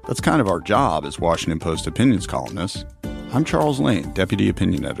 That's kind of our job as Washington Post opinions columnists. I'm Charles Lane, Deputy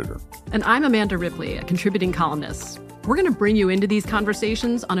Opinion Editor. And I'm Amanda Ripley, a contributing columnist. We're going to bring you into these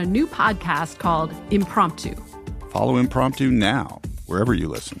conversations on a new podcast called Impromptu. Follow Impromptu now, wherever you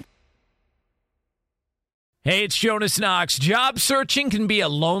listen. Hey, it's Jonas Knox. Job searching can be a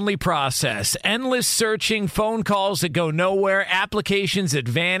lonely process. Endless searching, phone calls that go nowhere, applications that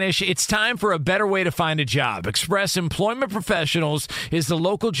vanish. It's time for a better way to find a job. Express Employment Professionals is the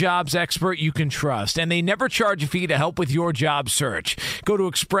local jobs expert you can trust, and they never charge a fee to help with your job search. Go to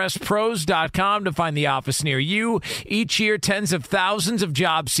expresspros.com to find the office near you. Each year, tens of thousands of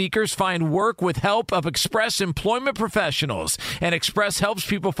job seekers find work with help of Express Employment Professionals, and Express helps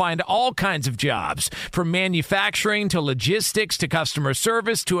people find all kinds of jobs, from manufacturing to logistics to customer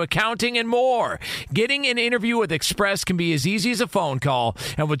service to accounting and more. Getting an interview with Express can be as easy as a phone call,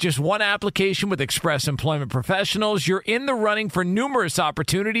 and with just one application with Express Employment Professionals, you're in the running for numerous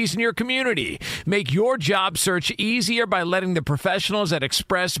opportunities in your community. Make your job search easier by letting the professionals at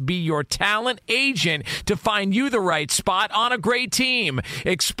Express be your talent agent to find you the right spot on a great team.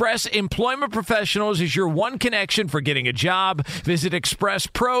 Express Employment Professionals is your one connection for getting a job. Visit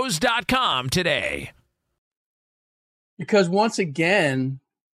expresspros.com today. Because once again,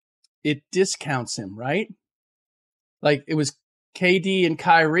 it discounts him, right? Like it was KD and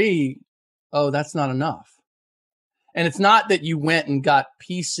Kyrie. Oh, that's not enough. And it's not that you went and got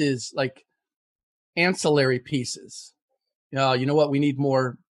pieces, like ancillary pieces. You know what? We need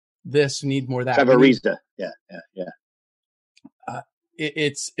more this, we need more that.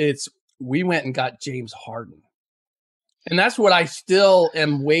 We went and got James Harden. And that's what I still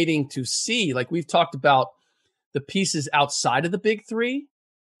am waiting to see. Like we've talked about the pieces outside of the big three.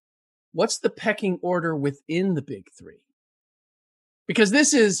 What's the pecking order within the big three? Because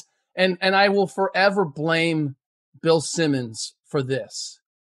this is, and I will forever blame Bill Simmons for this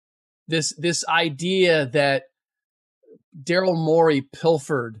idea that Daryl Morey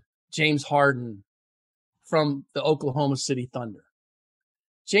pilfered James Harden from the Oklahoma City Thunder.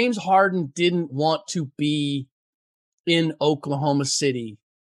 James Harden didn't want to be in Oklahoma City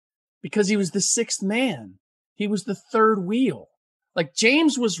because he was the sixth man. He was the third wheel. Like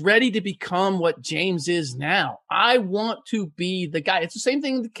James was ready to become what James is now. I want to be the guy. It's the same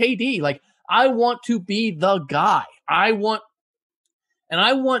thing with KD. Like I want to be the guy. I want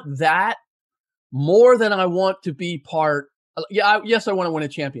that more than I want to be part. Yes, I want to win a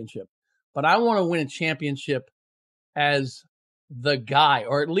championship, but I want to win a championship as the guy,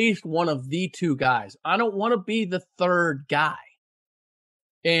 or at least one of the two guys. I don't want to be the third guy.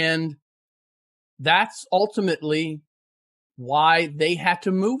 And that's ultimately why they had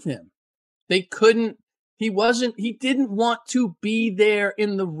to move him. He didn't want to be there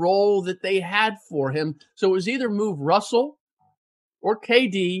in the role that they had for him. So it was either move Russell or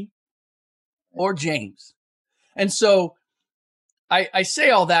KD or James. And so I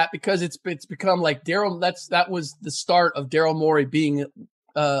say all that because it's become like Daryl. That was the start of Daryl Morey being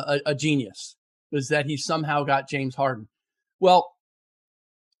a genius, was that he somehow got James Harden. Well,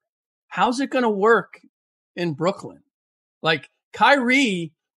 how's it going to work in Brooklyn? Like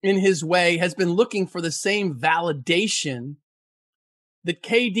Kyrie, in his way, has been looking for the same validation that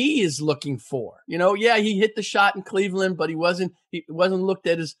KD is looking for. He hit the shot in Cleveland, but he wasn't looked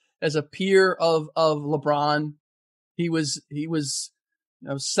at as a peer of LeBron. He was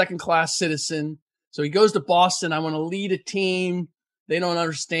second-class citizen. So he goes to Boston. I want to lead a team. They don't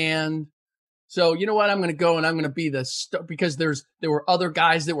understand. So you know what? I'm going to go and I'm going to be because there were other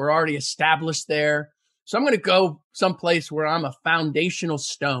guys that were already established there. So I'm going to go someplace where I'm a foundational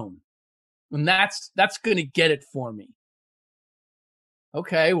stone. And that's going to get it for me.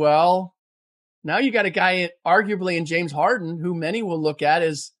 Okay, well, now you got a guy arguably in James Harden who many will look at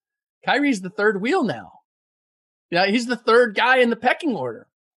as Kyrie's the third wheel now. Yeah, he's the third guy in the pecking order.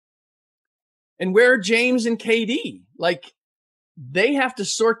 And where are James and KD? Like, they have to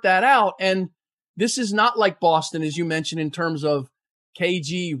sort that out. And this is not like Boston, as you mentioned, in terms of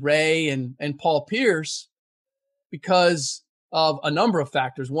KG, Ray, and Paul Pierce, because of a number of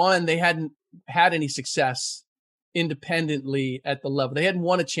factors. One, they hadn't had any success independently at the level. They hadn't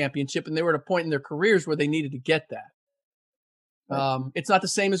won a championship, and they were at a point in their careers where they needed to get that. Right. It's not the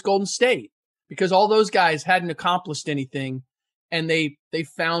same as Golden State, because all those guys hadn't accomplished anything, and they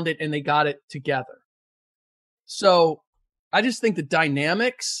found it and they got it together. So I just think the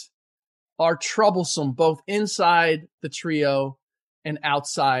dynamics are troublesome, both inside the trio and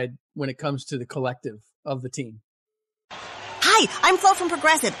outside when it comes to the collective of the team. Hi, I'm Flo from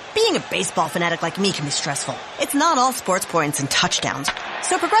Progressive. Being a baseball fanatic like me can be stressful. It's not all sports points and touchdowns.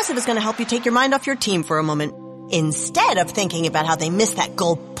 So Progressive is going to help you take your mind off your team for a moment. Instead of thinking about how they missed that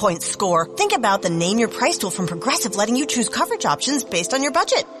goal point score, think about the Name Your Price tool from Progressive, letting you choose coverage options based on your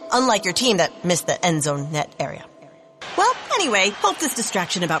budget. Unlike your team that missed the end zone net area. Well, anyway, hope this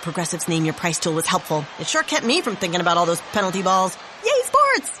distraction about Progressive's Name Your Price tool was helpful. It sure kept me from thinking about all those penalty balls. Yay,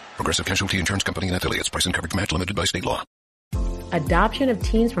 sports! Progressive Casualty Insurance Company and affiliates. Price and coverage match limited by state law. Adoption of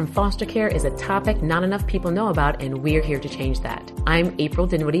teens from foster care is a topic not enough people know about, and we're here to change that. I'm April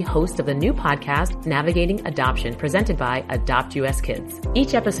Dinwiddie, host of the new podcast, Navigating Adoption, presented by Adopt US Kids.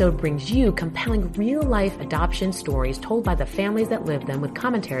 Each episode brings you compelling real-life adoption stories told by the families that live them with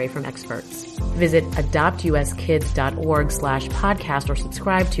commentary from experts. Visit adoptuskids.org/podcast or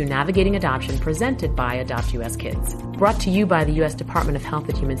subscribe to Navigating Adoption, presented by Adopt US Kids. Brought to you by the U.S. Department of Health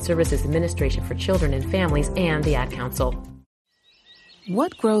and Human Services Administration for Children and Families and the Ad Council.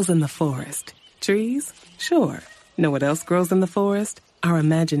 What grows in the forest? Trees? Sure. Know what else grows in the forest? Our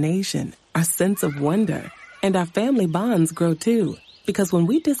imagination, our sense of wonder, and our family bonds grow too. Because when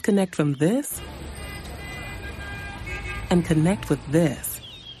we disconnect from this and connect with this,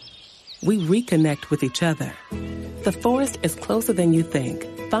 we reconnect with each other. The forest is closer than you think.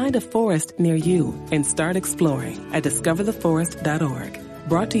 Find a forest near you and start exploring at discovertheforest.org.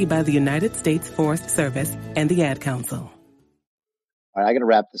 Brought to you by the United States Forest Service and the Ad Council. All right, I'm going to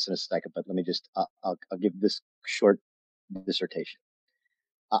wrap this in a second, but let me just, I'll give this short dissertation.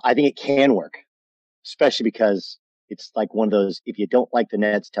 I think it can work, especially because it's like one of those, if you don't like the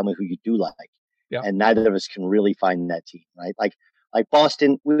Nets, tell me who you do like. Yeah. And neither of us can really find that team, right? Like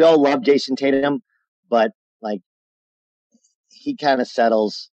Boston, we all love Jason Tatum, but like he kind of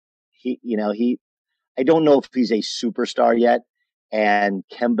settles. I don't know if he's a superstar yet. And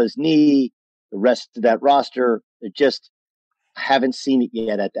Kemba's knee, the rest of that roster, they just haven't seen it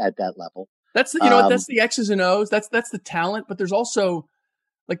yet at that level. That's that's the X's and O's. That's the talent, but there's also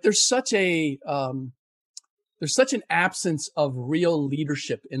like there's such an absence of real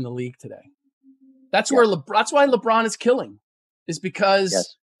leadership in the league today. That's why LeBron is killing, is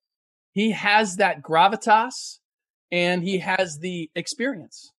because he has that gravitas and he has the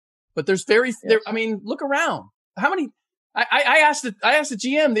experience. But there's I mean, look around. How many? I asked the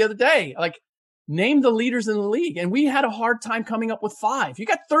GM the other day, like, name the leaders in the league, and we had a hard time coming up with 5. You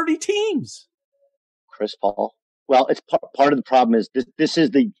got 30 teams. Chris Paul. Well, it's part of the problem is this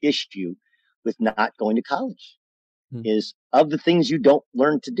is the issue with not going to college. Is of the things you don't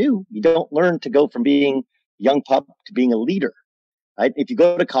learn to do. You don't learn to go from being a young pup to being a leader, right? If you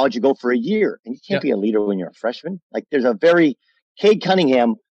go to college, you go for a year, and you can't be a leader when you're a freshman. Like there's Cade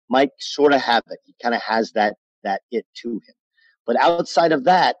Cunningham might sort of have it. He kind of has that it to him. But outside of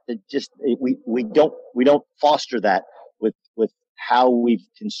that, we don't foster that with how we've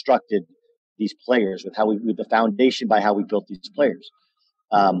constructed these players, with the foundation by how we built these players.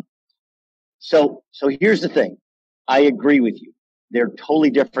 So here's the thing. I agree with you. They're totally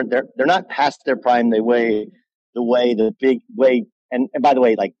different. They're not past their prime the way. And by the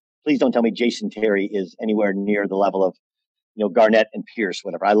way, like, please don't tell me Jason Terry is anywhere near the level of, Garnett and Pierce,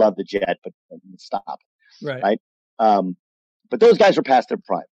 whatever. I love the Jet, but stop. Right. But those guys are past their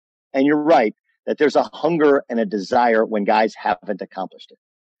prime. And you're right that there's a hunger and a desire when guys haven't accomplished it.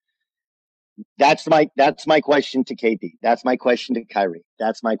 That's my question to KD. That's my question to Kyrie.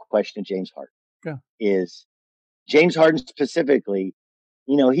 That's my question to James Harden. Yeah. Is James Harden specifically,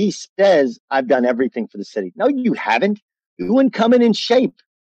 he says, I've done everything for the city. No, you haven't. You wouldn't come in shape.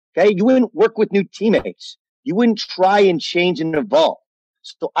 Okay. You wouldn't work with new teammates. You wouldn't try and change and evolve.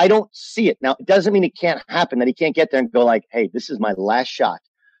 So I don't see it. Now, it doesn't mean it can't happen, that he can't get there and go like, hey, this is my last shot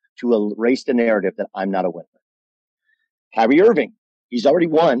to erase the narrative that I'm not a winner. Kyrie Irving, he's already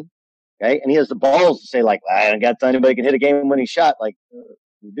won. Okay. And he has the balls to say like, I don't got time anybody can hit a game-winning shot. Like,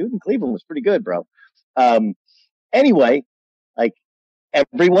 the dude in Cleveland was pretty good, bro. Anyway, like,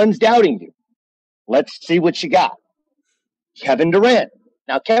 everyone's doubting you. Let's see what you got. Kevin Durant.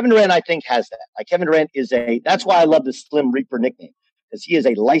 Now, Kevin Durant, I think, has that. Like, Kevin Durant that's why I love the Slim Reaper nickname, because he is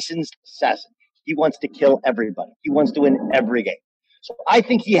a licensed assassin. He wants to kill everybody. He wants to win every game. So I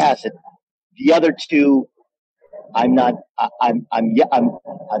think he has it. The other two, I'm not.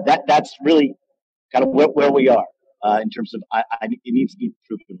 That's really kind of where we are in terms of. It needs to be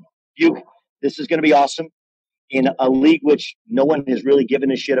proven. Buke, this is going to be awesome in a league which no one has really given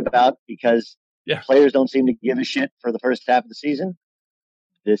a shit about because players don't seem to give a shit for the first half of the season.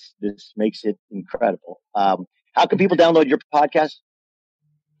 This makes it incredible. How can people download your podcast?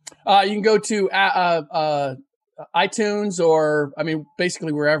 You can go to iTunes or,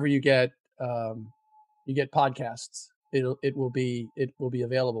 basically wherever you get podcasts. It will be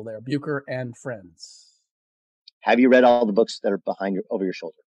available there. Bucher and Friends. Have you read all the books that are over your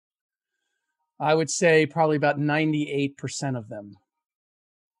shoulder? I would say probably about 98% of them.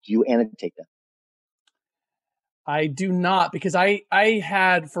 Do you annotate them? I do not, because I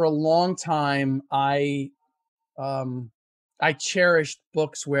had for a long time, I cherished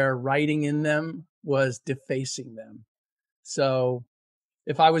books where writing in them was defacing them. So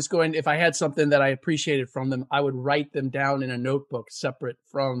if I had something that I appreciated from them, I would write them down in a notebook separate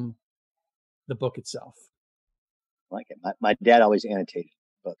from the book itself. I like it. My dad always annotated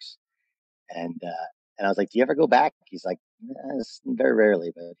books. And I was like, do you ever go back? He's like, very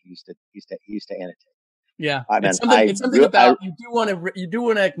rarely, but he used to annotate. Yeah, it's something about you do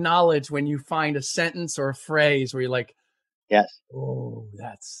want to acknowledge when you find a sentence or a phrase where you're like, yes, oh,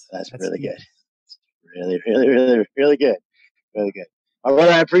 that's really good. It's really, really, really, really good, really good. All right,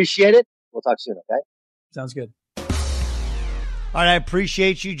 I appreciate it. We'll talk soon. Okay, sounds good. All right, I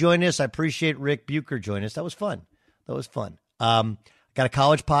appreciate you joining us. I appreciate Rick Bucher joining us. That was fun. Got a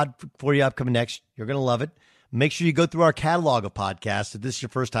college pod for you upcoming next. You're going to love it. Make sure you go through our catalog of podcasts. If this is your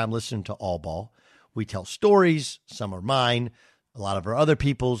first time listening to All Ball, we tell stories. Some are mine, a lot of our other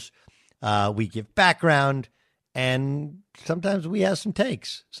people's. We give background, and sometimes we have some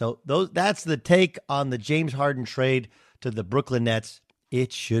takes. So that's the take on the James Harden trade to the Brooklyn Nets.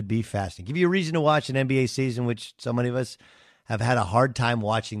 It should be fascinating. Give you a reason to watch an NBA season, which so many of us have had a hard time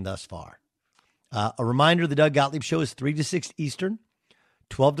watching thus far. A reminder, the Doug Gottlieb Show is 3 to 6 Eastern,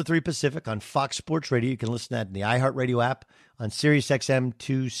 12 to 3 Pacific on Fox Sports Radio. You can listen to that in the iHeartRadio app on Sirius XM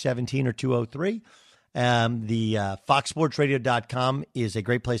 217 or 203. The foxsportsradio.com is a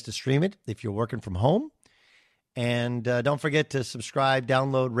great place to stream it if you're working from home. And don't forget to subscribe,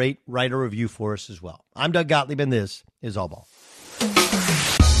 download, rate, write a review for us as well. I'm Doug Gottlieb, and this is All Ball.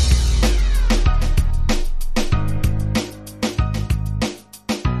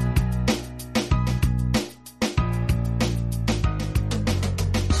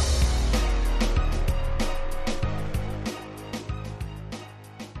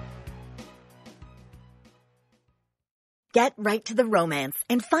 Get right to the romance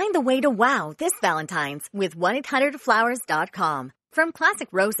and find the way to wow this Valentine's with 1-800-Flowers.com. From classic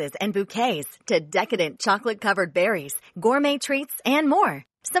roses and bouquets to decadent chocolate-covered berries, gourmet treats, and more.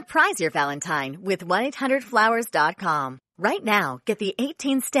 Surprise your Valentine with 1-800-Flowers.com. Right now, get the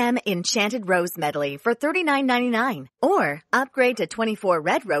 18-stem Enchanted Rose Medley for $39.99 or upgrade to 24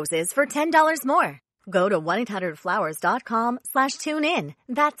 red roses for $10 more. Go to 1-800-Flowers.com/tune-in.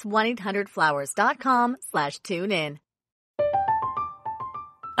 That's 1-800-Flowers.com/tune-in.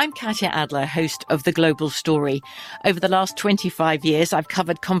 I'm Katya Adler, host of The Global Story. Over the last 25 years, I've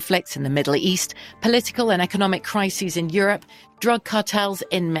covered conflicts in the Middle East, political and economic crises in Europe, drug cartels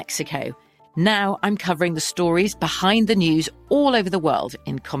in Mexico. Now I'm covering the stories behind the news all over the world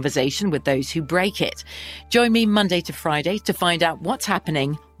in conversation with those who break it. Join me Monday to Friday to find out what's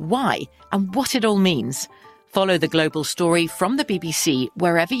happening, why, and what it all means. Follow The Global Story from the BBC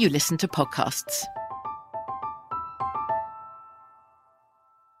wherever you listen to podcasts.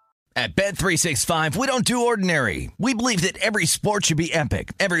 At Bet365, we don't do ordinary. We believe that every sport should be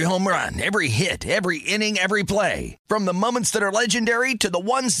epic. Every home run, every hit, every inning, every play. From the moments that are legendary to the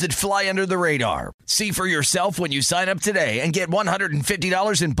ones that fly under the radar. See for yourself when you sign up today and get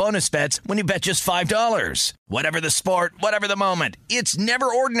 $150 in bonus bets when you bet just $5. Whatever the sport, whatever the moment, it's never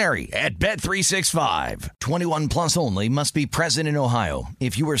ordinary at Bet365. 21 plus only. Must be present in Ohio.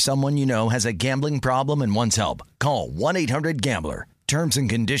 If you or someone you know has a gambling problem and wants help, call 1-800-GAMBLER. Terms and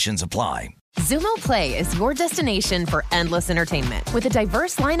conditions apply. Xumo Play is your destination for endless entertainment. With a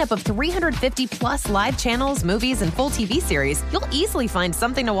diverse lineup of 350 plus live channels, movies, and full TV series, you'll easily find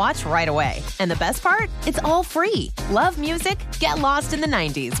something to watch right away. And the best part? It's all free. Love music? Get lost in the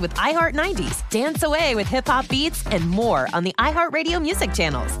 90s with iHeart 90s, dance away with hip-hop beats, and more on the iHeartRadio music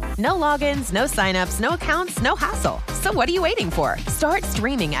channels. No logins, no signups, no accounts, no hassle. So what are you waiting for? Start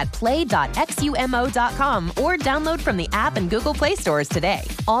streaming at play.xumo.com or download from the app and Google Play stores today.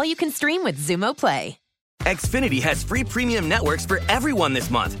 All you can stream with Xumo Play. Xfinity has free premium networks for everyone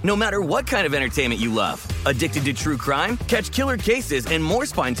this month, no matter what kind of entertainment you love. Addicted to true crime? Catch killer cases and more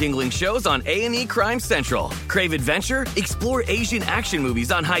spine-tingling shows on A&E Crime Central. Crave adventure? Explore Asian action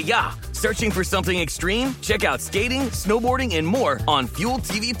movies on Hi-Ya. Searching for something extreme? Check out skating, snowboarding, and more on Fuel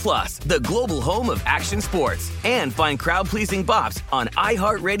TV Plus, the global home of action sports. And find crowd-pleasing bops on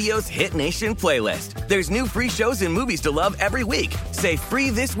iHeartRadio's Hit Nation playlist. There's new free shows and movies to love every week. Say free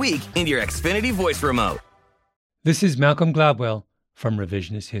this week in your Xfinity voice remote. This is Malcolm Gladwell from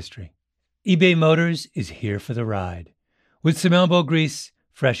Revisionist History. eBay Motors is here for the ride. With some elbow grease,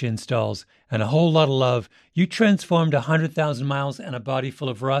 fresh installs, and a whole lot of love, you transformed 100,000 miles and a body full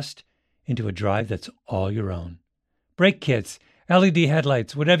of rust into a drive that's all your own. Brake kits, LED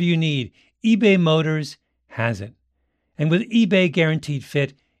headlights, whatever you need, eBay Motors has it. And with eBay Guaranteed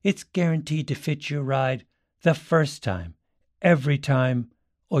Fit, it's guaranteed to fit your ride the first time, every time,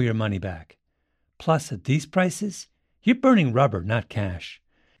 or your money back. Plus, at these prices, you're burning rubber, not cash.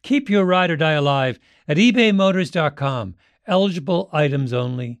 Keep your ride or die alive at ebaymotors.com. Eligible items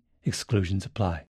only. Exclusions apply.